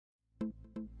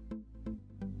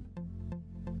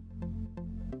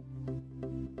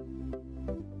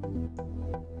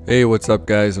Hey, what's up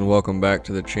guys, and welcome back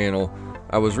to the channel.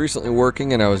 I was recently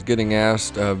working and I was getting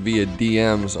asked via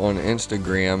DMs on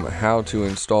Instagram how to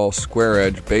install square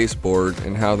edge baseboard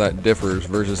and how that differs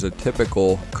versus a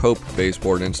typical cope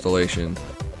baseboard installation.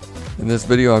 In this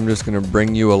video I'm just going to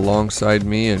bring you alongside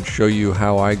me and show you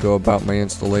how I go about my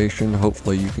installation.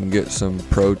 Hopefully you can get some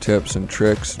pro tips and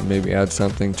tricks and maybe add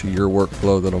something to your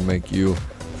workflow that'll make you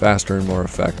faster and more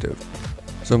effective.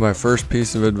 So my first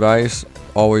piece of advice,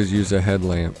 always use a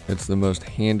headlamp. It's the most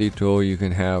handy tool you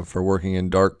can have for working in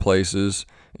dark places.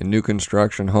 In new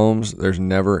construction homes, there's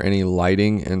never any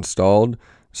lighting installed,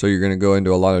 so you're going to go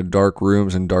into a lot of dark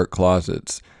rooms and dark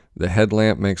closets. The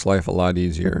headlamp makes life a lot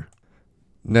easier.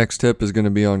 Next tip is going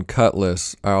to be on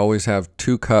cutlists. I always have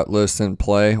two cutlists in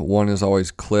play. One is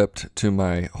always clipped to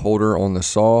my holder on the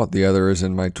saw, the other is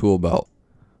in my tool belt.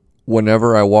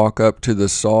 Whenever I walk up to the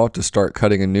saw to start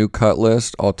cutting a new cut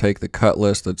list, I'll take the cut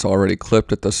list that's already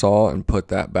clipped at the saw and put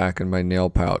that back in my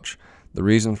nail pouch. The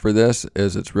reason for this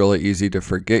is it's really easy to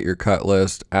forget your cut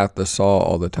list at the saw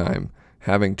all the time.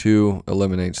 Having two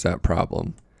eliminates that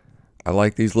problem. I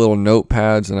like these little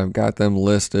notepads and I've got them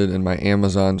listed in my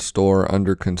Amazon store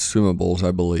under consumables,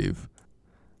 I believe.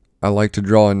 I like to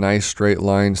draw a nice straight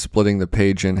line splitting the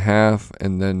page in half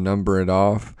and then number it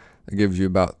off. It gives you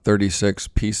about 36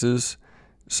 pieces.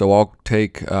 So I'll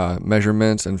take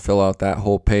measurements and fill out that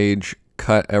whole page,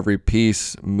 cut every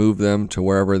piece, move them to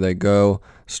wherever they go,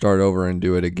 start over and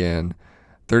do it again.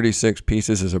 36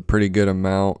 pieces is a pretty good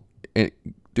amount.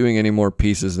 Doing any more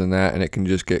pieces than that and it can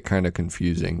just get kind of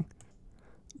confusing.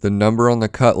 The number on the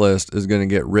cut list is going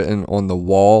to get written on the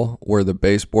wall where the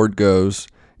baseboard goes,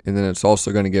 and then it's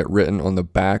also going to get written on the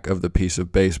back of the piece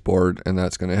of baseboard, and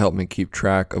that's going to help me keep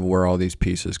track of where all these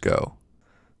pieces go.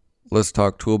 Let's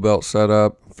talk tool belt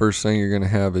setup. First thing you're going to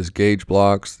have is gauge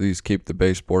blocks. These keep the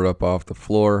baseboard up off the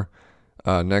floor.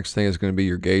 Next thing is going to be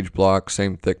your gauge block,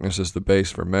 same thickness as the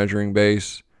base for measuring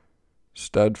base.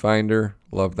 Stud finder,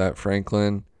 love that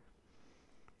Franklin.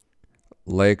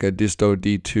 Leica Disto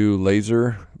D2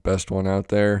 laser, best one out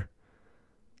there.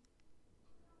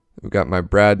 We've got my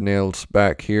brad nails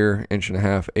back here,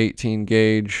 1.5" 18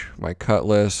 gauge, my cut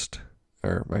list,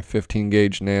 or my 15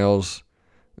 gauge nails,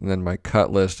 and then my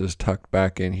cut list is tucked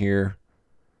back in here.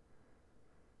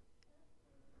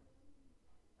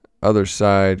 Other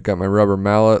side, got my rubber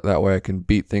mallet, that way I can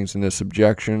beat things into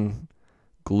subjection.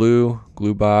 Glue,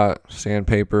 Glue-Bot,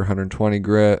 sandpaper, 120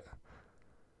 grit.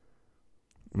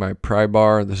 My pry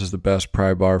bar, this is the best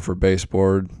pry bar for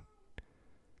baseboard.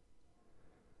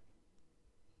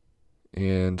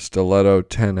 And stiletto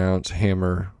 10-ounce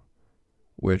hammer,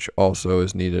 which also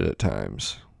is needed at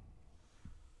times.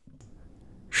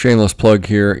 Shameless plug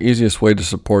here, easiest way to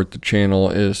support the channel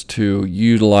is to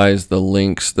utilize the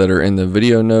links that are in the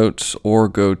video notes or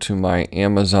go to my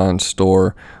Amazon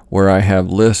store where I have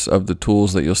lists of the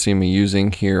tools that you'll see me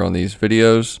using here on these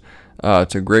videos.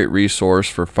 It's a great resource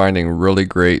for finding really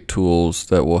great tools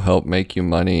that will help make you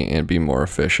money and be more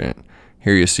efficient.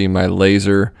 Here you see my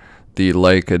laser, the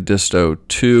Leica Disto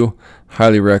 2,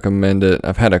 highly recommend it.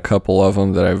 I've had a couple of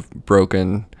them that I've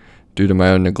broken due to my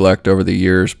own neglect over the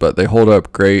years, but they hold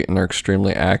up great and are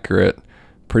extremely accurate,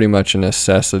 pretty much a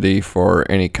necessity for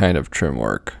any kind of trim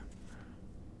work.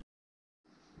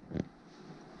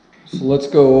 So let's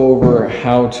go over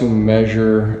how to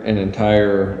measure an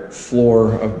entire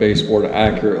floor of baseboard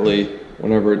accurately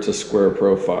whenever it's a square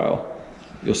profile.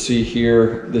 You'll see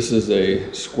here, this is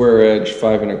a square edge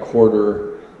 5 1/4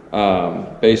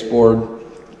 baseboard,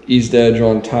 eased edge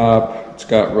on top. It's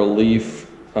got relief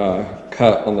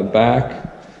cut on the back.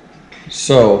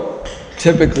 So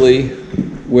typically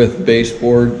with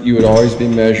baseboard you would always be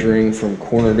measuring from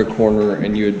corner to corner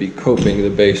and you would be coping the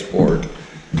baseboard.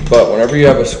 But whenever you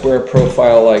have a square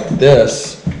profile like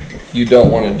this, you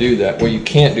don't want to do that. Well, you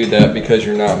can't do that because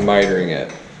you're not mitering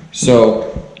it.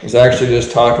 So I was actually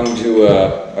just talking to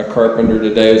a carpenter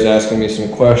today who's asking me some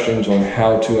questions on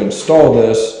how to install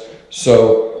this.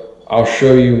 So I'll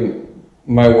show you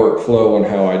my workflow on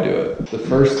how I do it. The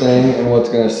first thing, and what's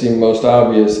going to seem most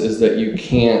obvious, is that you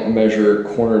can't measure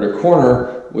corner to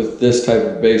corner with this type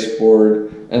of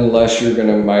baseboard unless you're going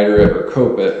to miter it or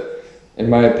cope it. In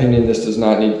my opinion, this does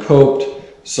not need coped,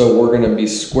 so we're going to be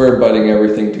square butting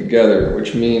everything together,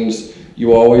 which means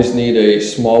you always need a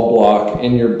small block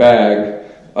in your bag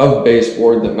of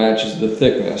baseboard that matches the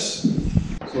thickness.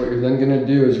 So what you're then going to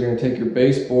do is you're going to take your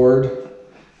baseboard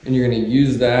and you're going to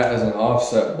use that as an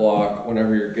offset block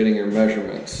whenever you're getting your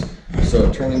measurements.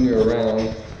 So turning you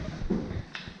around,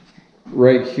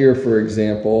 right here for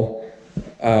example,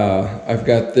 I've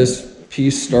got this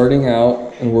piece starting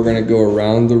out and we're going to go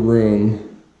around the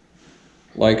room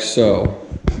like so.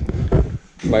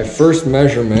 My first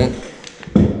measurement,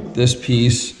 this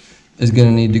piece is going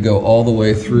to need to go all the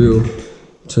way through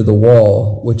to the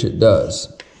wall, which it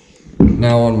does.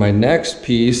 Now on my next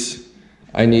piece,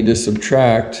 I need to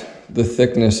subtract the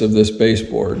thickness of this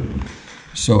baseboard.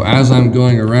 So as I'm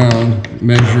going around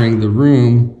measuring the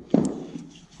room,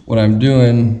 what I'm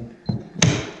doing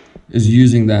is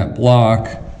using that block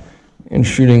and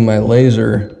shooting my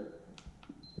laser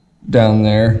down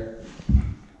there,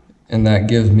 and that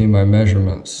gives me my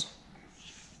measurements.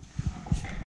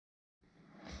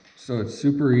 So it's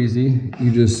super easy.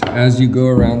 You just, as you go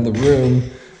around the room,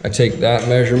 I take that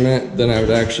measurement, then I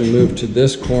would actually move to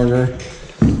this corner,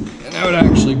 and I would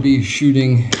actually be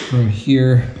shooting from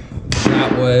here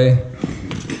that way.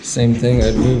 Same thing,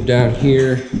 I'd move down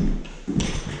here,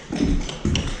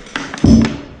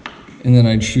 and then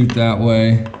I'd shoot that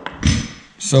way,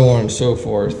 so on and so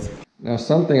forth. Now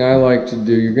something I like to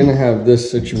do, you're gonna have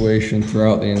this situation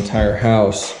throughout the entire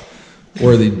house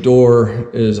where the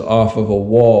door is off of a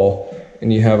wall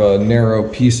and you have a narrow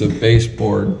piece of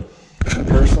baseboard.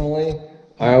 Personally,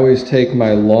 I always take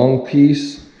my long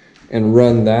piece and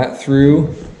run that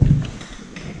through,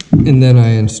 and then I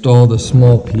install the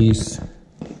small piece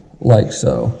like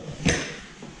so.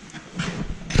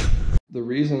 The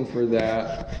reason for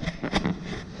that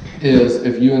is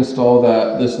if you install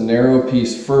this narrow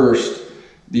piece first,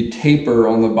 the taper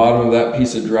on the bottom of that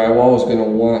piece of drywall is going to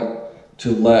want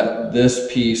to let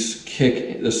this piece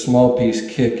kick, the small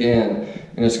piece kick in,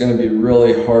 and it's going to be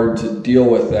really hard to deal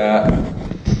with that.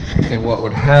 And what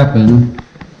would happen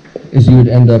is you would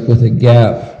end up with a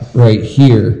gap right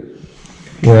here.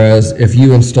 Whereas if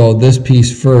you install this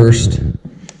piece first,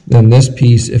 then this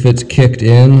piece, if it's kicked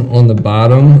in on the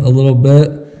bottom a little bit,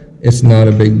 it's not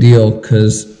a big deal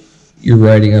because you're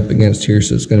riding up against here,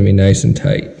 so it's going to be nice and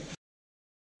tight.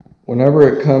 Whenever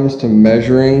it comes to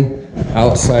measuring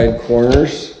outside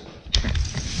corners,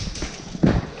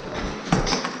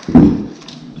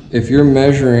 if you're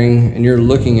measuring and you're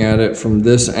looking at it from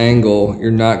this angle, you're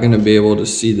not going to be able to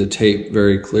see the tape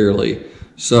very clearly.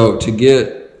 So to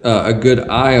get a good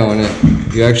eye on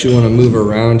it, you actually want to move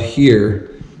around here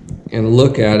and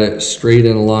look at it straight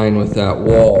in line with that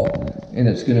wall. And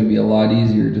it's going to be a lot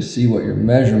easier to see what your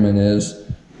measurement is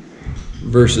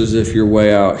versus if you're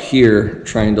way out here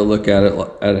trying to look at it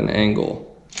at an angle.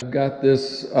 I've got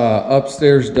this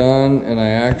upstairs done, and I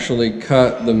actually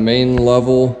cut the main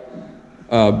level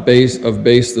base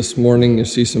this morning. You'll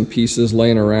see some pieces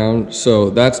laying around. So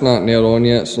that's not nailed on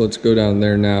yet, so let's go down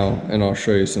there now and I'll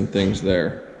show you some things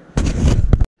there.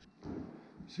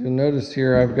 So you'll notice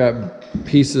here I've got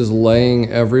pieces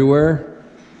laying everywhere.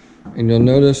 And you'll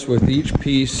notice with each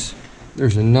piece,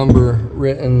 there's a number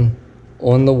written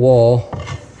on the wall,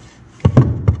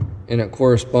 and it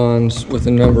corresponds with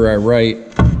the number I write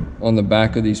on the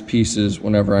back of these pieces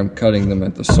whenever I'm cutting them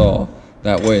at the saw.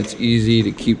 That way it's easy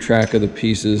to keep track of the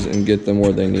pieces and get them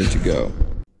where they need to go.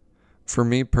 For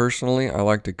me personally, I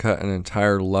like to cut an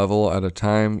entire level at a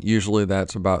time. Usually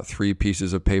that's about 3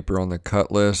 pieces of paper on the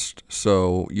cut list,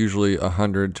 so usually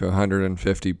 100 to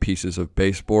 150 pieces of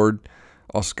baseboard.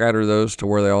 I'll scatter those to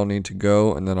where they all need to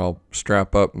go, and then I'll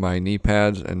strap up my knee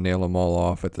pads and nail them all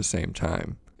off at the same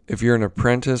time. If you're an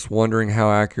apprentice wondering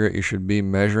how accurate you should be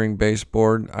measuring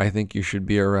baseboard, I think you should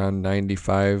be around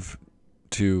 95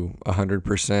 to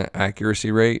 100%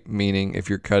 accuracy rate, meaning if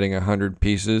you're cutting 100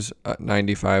 pieces,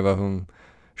 95 of them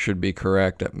should be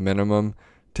correct at minimum.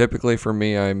 Typically for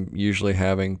me, I'm usually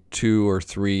having 2 or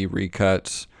 3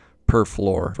 recuts per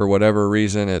floor. For whatever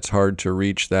reason, it's hard to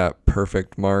reach that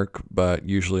perfect mark, but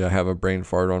usually I have a brain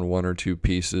fart on 1 or 2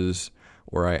 pieces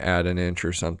where I add an inch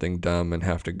or something dumb and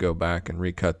have to go back and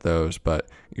recut those, but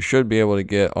you should be able to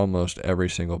get almost every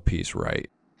single piece right.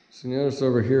 So notice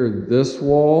over here, this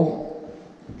wall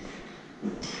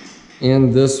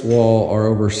and this wall are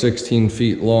over 16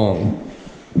 feet long.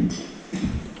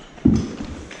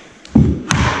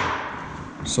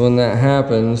 So when that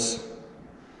happens,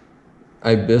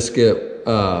 I biscuit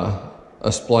a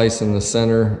splice in the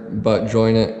center, butt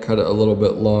joint it, cut it a little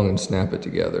bit long, and snap it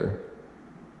together.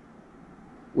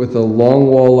 With a long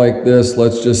wall like this,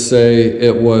 let's just say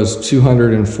it was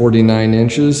 249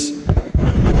 inches.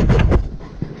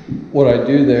 What I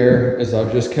do there is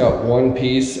I'll just cut one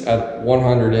piece at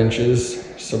 100 inches,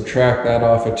 subtract that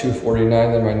off of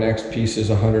 249, then my next piece is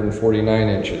 149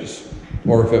 inches.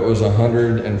 Or if it was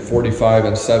 145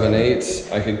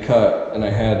 7/8, I could cut, and I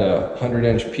had a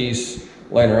 100-inch piece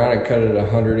laying around, I'd cut it at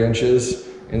 100 inches,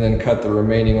 and then cut the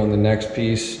remaining on the next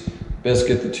piece,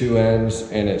 biscuit the 2 ends,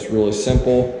 and it's really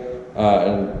simple.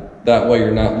 And that way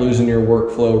you're not losing your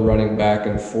workflow running back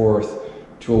and forth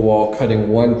to a wall, cutting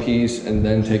one piece and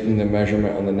then taking the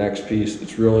measurement on the next piece.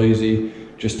 It's real easy.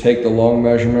 Just take the long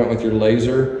measurement with your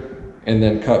laser and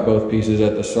then cut both pieces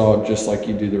at the saw just like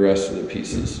you do the rest of the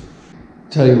pieces.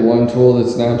 Tell you one tool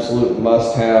that's an absolute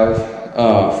must-have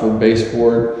for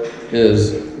baseboard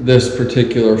is this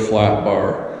particular flat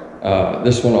bar.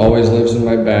 This one always lives in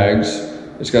my bags.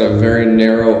 It's got a very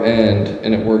narrow end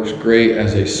and it works great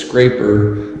as a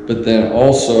scraper, but then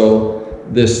also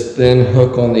this thin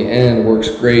hook on the end works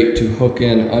great to hook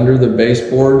in under the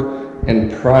baseboard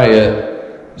and pry it.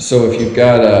 So if you've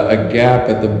got a gap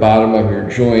at the bottom of your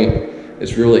joint,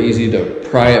 it's really easy to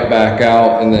pry it back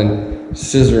out and then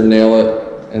scissor nail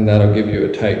it, and that'll give you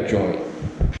a tight joint.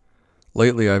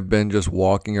 Lately I've been just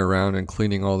walking around and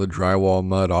cleaning all the drywall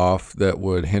mud off that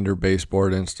would hinder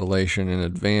baseboard installation in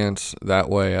advance. That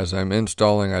way as I'm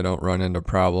installing I don't run into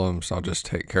problems. I'll just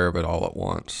take care of it all at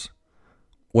once.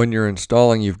 When you're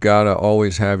installing, you've got to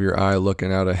always have your eye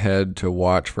looking out ahead to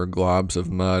watch for globs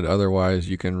of mud. Otherwise,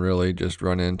 you can really just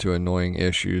run into annoying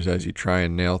issues as you try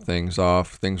and nail things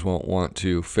off. Things won't want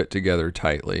to fit together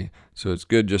tightly, so it's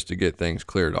good just to get things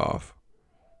cleared off.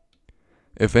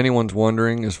 If anyone's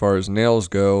wondering, as far as nails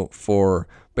go, for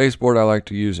baseboard I like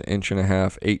to use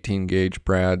 1.5" 18 gauge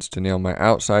brads to nail my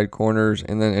outside corners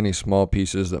and then any small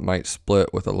pieces that might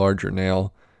split with a larger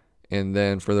nail. And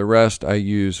then for the rest, I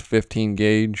use 15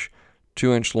 gauge,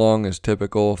 2-inch long is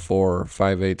typical for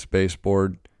 5/8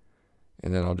 baseboard.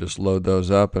 And then I'll just load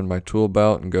those up in my tool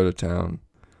belt and go to town.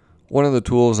 One of the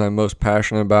tools I'm most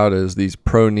passionate about is these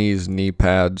Pro Knees knee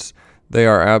pads. They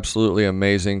are absolutely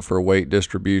amazing for weight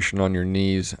distribution on your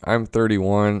knees. I'm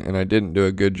 31 and I didn't do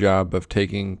a good job of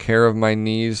taking care of my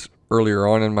knees earlier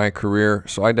on in my career,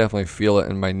 so I definitely feel it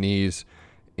in my knees.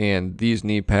 And these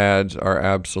knee pads are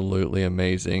absolutely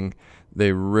amazing.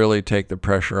 They really take the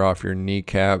pressure off your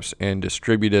kneecaps and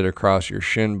distribute it across your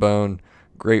shin bone.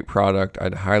 Great product.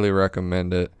 I'd highly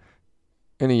recommend it.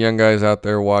 Any young guys out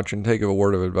there watching, take a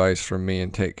word of advice from me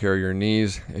and take care of your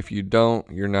knees. If you don't,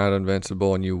 you're not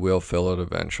invincible and you will feel it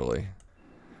eventually.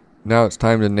 Now it's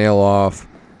time to nail off.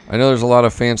 I know there's a lot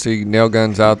of fancy nail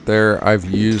guns out there. I've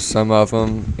used some of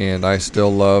them and I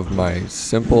still love my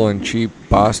simple and cheap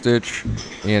Bostitch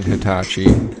and Hitachi.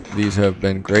 These have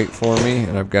been great for me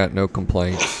and I've got no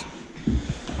complaints.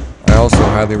 I also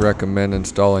highly recommend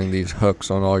installing these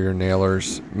hooks on all your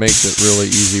nailers. Makes it really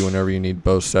easy whenever you need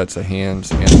both sets of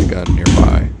hands and the gun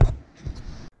nearby.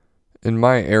 In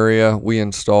my area, we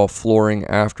install flooring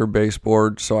after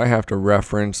baseboard, so I have to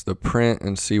reference the print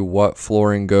and see what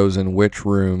flooring goes in which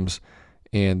rooms,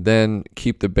 and then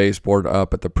keep the baseboard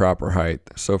up at the proper height.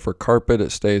 So for carpet,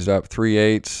 it stays up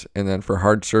 3/8, and then for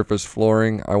hard surface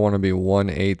flooring, I want to be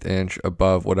 1/8 inch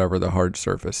above whatever the hard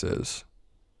surface is.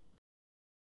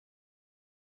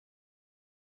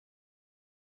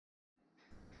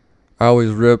 I always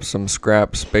rip some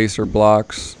scrap spacer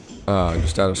blocks.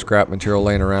 Just out of scrap material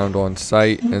laying around on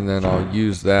site, and then I'll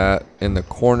use that in the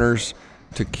corners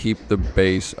to keep the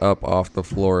base up off the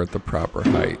floor at the proper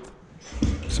height.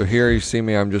 So here you see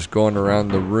me, I'm just going around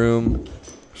the room,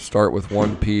 start with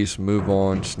one piece, move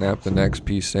on, snap the next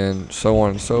piece in, so on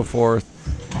and so forth.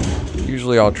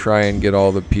 Usually I'll try and get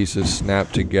all the pieces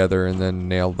snapped together and then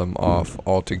nail them off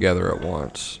all together at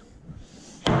once.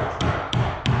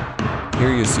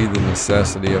 Here you see the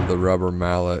necessity of the rubber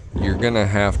mallet. You're going to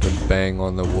have to bang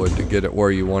on the wood to get it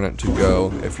where you want it to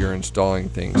go if you're installing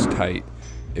things tight.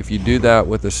 If you do that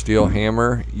with a steel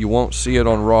hammer, you won't see it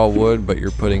on raw wood, but you're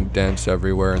putting dents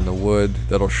everywhere in the wood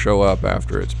that'll show up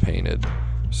after it's painted.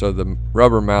 So the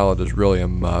rubber mallet is really a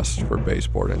must for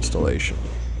baseboard installation.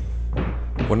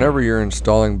 Whenever you're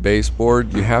installing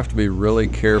baseboard, you have to be really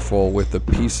careful with the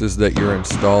pieces that you're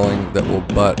installing that will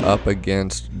butt up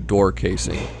against door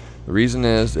casing. The reason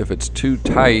is, if it's too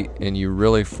tight and you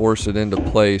really force it into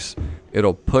place,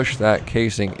 it'll push that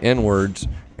casing inwards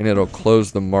and it'll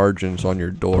close the margins on your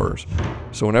doors.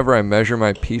 So whenever I measure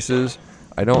my pieces,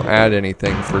 I don't add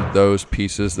anything for those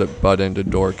pieces that butt into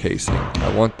door casing.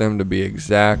 I want them to be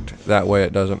exact, that way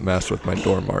it doesn't mess with my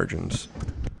door margins.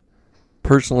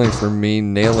 Personally for me,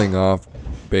 nailing off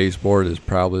baseboard is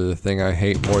probably the thing I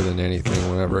hate more than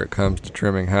anything whenever it comes to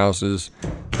trimming houses.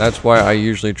 That's why I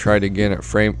usually try to get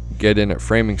in at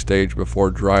framing stage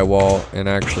before drywall and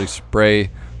actually spray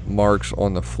marks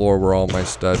on the floor where all my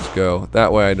studs go.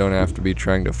 That way I don't have to be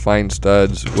trying to find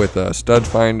studs with a stud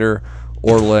finder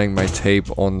or laying my tape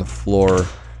on the floor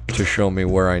to show me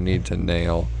where I need to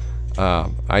nail.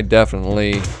 I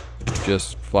definitely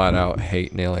just flat out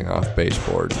hate nailing off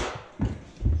baseboard.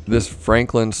 This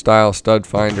Franklin style stud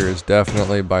finder is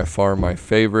definitely by far my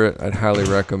favorite. I'd highly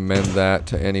recommend that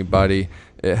to anybody.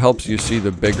 It helps you see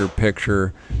the bigger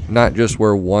picture, not just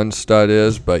where one stud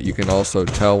is, but you can also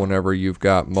tell whenever you've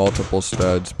got multiple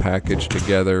studs packaged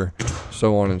together,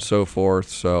 so on and so forth.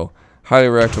 So highly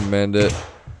recommend it,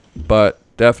 but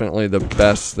definitely the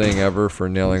best thing ever for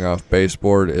nailing off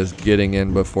baseboard is getting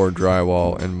in before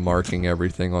drywall and marking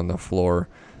everything on the floor.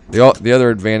 The other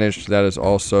advantage to that is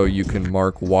also you can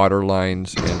mark water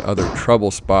lines and other trouble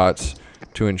spots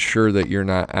to ensure that you're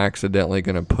not accidentally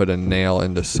going to put a nail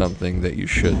into something that you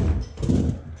shouldn't.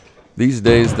 These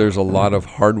days there's a lot of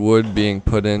hardwood being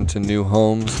put into new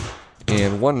homes,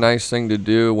 and one nice thing to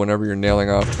do whenever you're nailing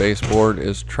off baseboard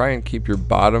is try and keep your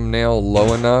bottom nail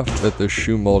low enough that the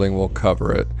shoe molding will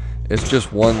cover it. It's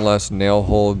just one less nail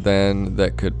hole then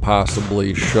that could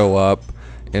possibly show up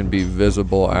and be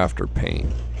visible after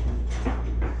paint.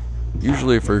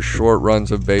 Usually for short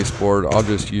runs of baseboard, I'll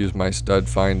just use my stud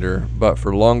finder, but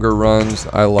for longer runs,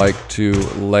 I like to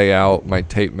lay out my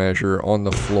tape measure on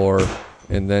the floor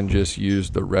and then just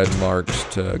use the red marks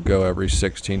to go every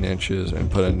 16 inches and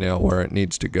put a nail where it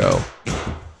needs to go.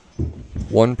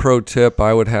 One pro tip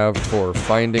I would have for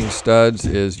finding studs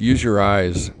is use your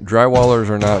eyes. Drywallers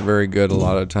are not very good a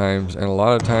lot of times, and a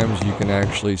lot of times you can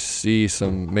actually see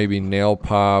some maybe nail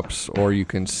pops, or you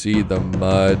can see the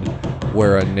mud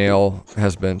where a nail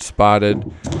has been spotted.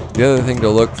 The other thing to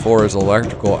look for is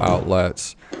electrical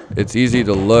outlets. It's easy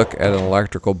to look at an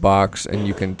electrical box and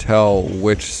you can tell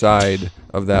which side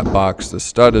of that box the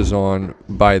stud is on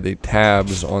by the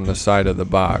tabs on the side of the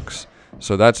box.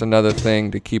 So that's another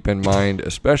thing to keep in mind,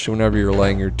 especially whenever you're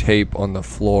laying your tape on the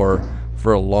floor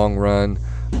for a long run.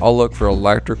 I'll look for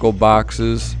electrical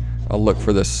boxes. I'll look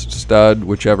for the stud,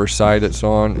 whichever side it's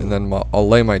on, and then I'll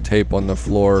lay my tape on the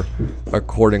floor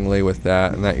accordingly with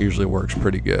that, and that usually works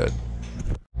pretty good.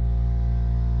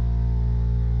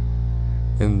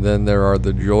 And then there are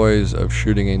the joys of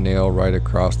shooting a nail right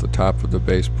across the top of the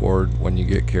baseboard when you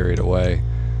get carried away.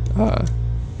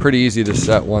 Pretty easy to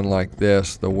set one like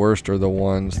this. The worst are the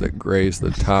ones that graze the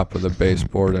top of the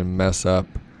baseboard and mess up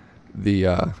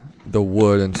the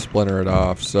wood and splinter it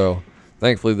off. So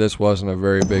thankfully this wasn't a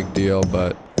very big deal,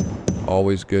 but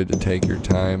always good to take your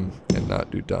time and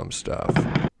not do dumb stuff.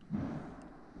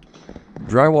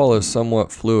 Drywall is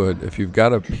somewhat fluid. If you've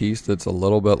got a piece that's a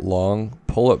little bit long,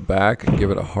 pull it back and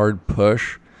give it a hard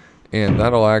push, and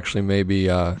that'll actually maybe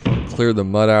clear the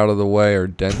mud out of the way or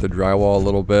dent the drywall a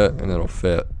little bit, and it'll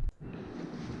fit.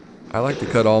 I like to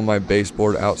cut all my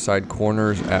baseboard outside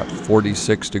corners at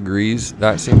 46 degrees.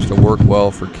 That seems to work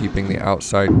well for keeping the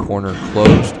outside corner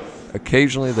closed.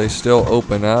 Occasionally they still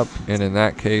open up, and in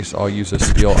that case I'll use a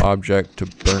steel object to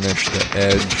burnish the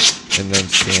edge and then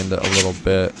sand it a little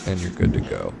bit, and you're good to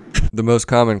go. The most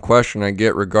common question I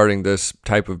get regarding this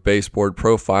type of baseboard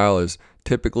profile is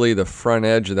typically the front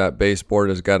edge of that baseboard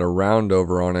has got a round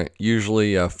over on it,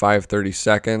 usually a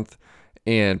 5/32,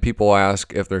 and people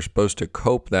ask if they're supposed to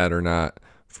cope that or not.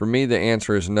 For me, the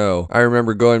answer is no. I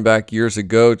remember going back years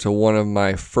ago to one of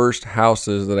my first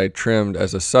houses that I trimmed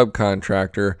as a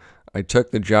subcontractor. I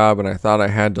took the job and I thought I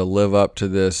had to live up to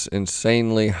this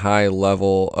insanely high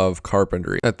level of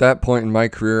carpentry. At that point in my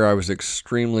career, I was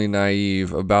extremely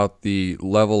naive about the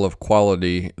level of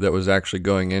quality that was actually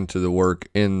going into the work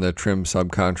in the trim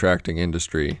subcontracting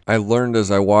industry. I learned as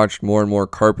I watched more and more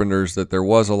carpenters that there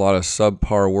was a lot of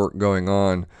subpar work going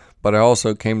on, but I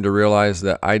also came to realize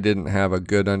that I didn't have a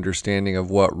good understanding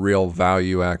of what real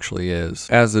value actually is.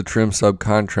 As a trim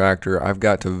subcontractor, I've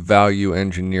got to value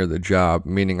engineer the job,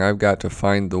 meaning I've got to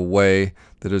find the way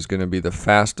that is going to be the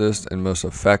fastest and most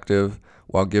effective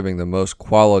while giving the most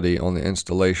quality on the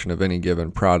installation of any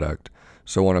given product.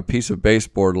 So on a piece of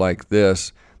baseboard like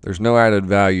this, there's no added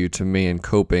value to me in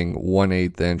coping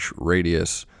 1/8 inch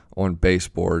radius on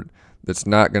baseboard that's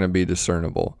not going to be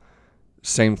discernible.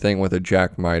 Same thing with a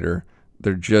jack miter.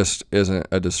 There just isn't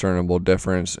a discernible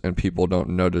difference, and people don't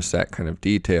notice that kind of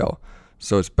detail.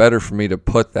 So it's better for me to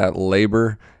put that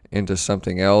labor into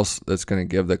something else that's going to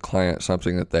give the client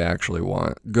something that they actually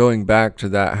want. Going back to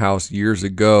that house years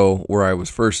ago where I was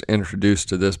first introduced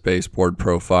to this baseboard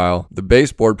profile, the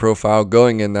baseboard profile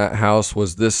going in that house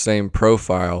was this same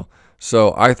profile.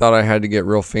 So I thought I had to get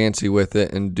real fancy with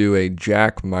it and do a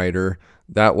jack miter.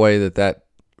 That way that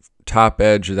top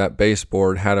edge of that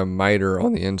baseboard had a miter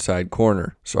on the inside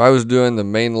corner. So I was doing the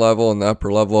main level and the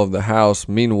upper level of the house.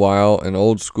 Meanwhile, an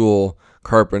old school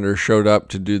carpenter showed up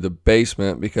to do the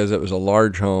basement because it was a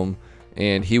large home,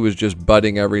 and he was just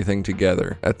butting everything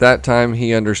together. At that time,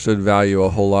 he understood value a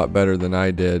whole lot better than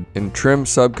I did. In trim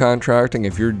subcontracting,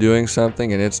 if you're doing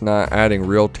something and it's not adding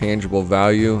real tangible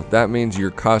value, that means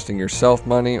you're costing yourself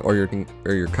money or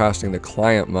you're costing the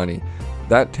client money.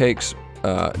 That takes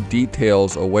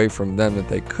details away from them that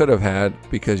they could have had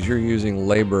because you're using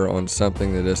labor on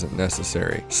something that isn't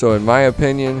necessary. So in my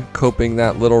opinion, coping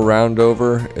that little round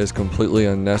over is completely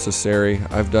unnecessary.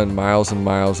 I've done miles and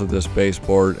miles of this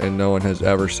baseboard and no one has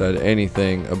ever said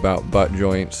anything about butt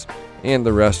joints, and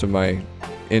the rest of my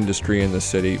industry in the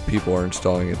city, people are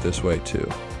installing it this way too.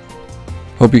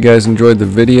 Hope you guys enjoyed the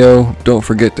video. Don't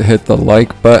forget to hit the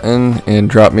like button and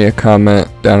drop me a comment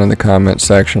down in the comment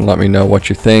section. Let me know what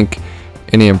you think,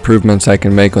 any improvements I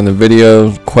can make on the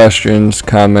video, questions,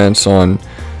 comments on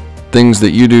things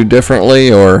that you do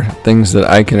differently or things that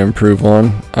I can improve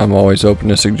on. I'm always open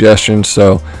to suggestions.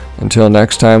 So until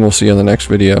next time, we'll see you in the next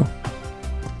video.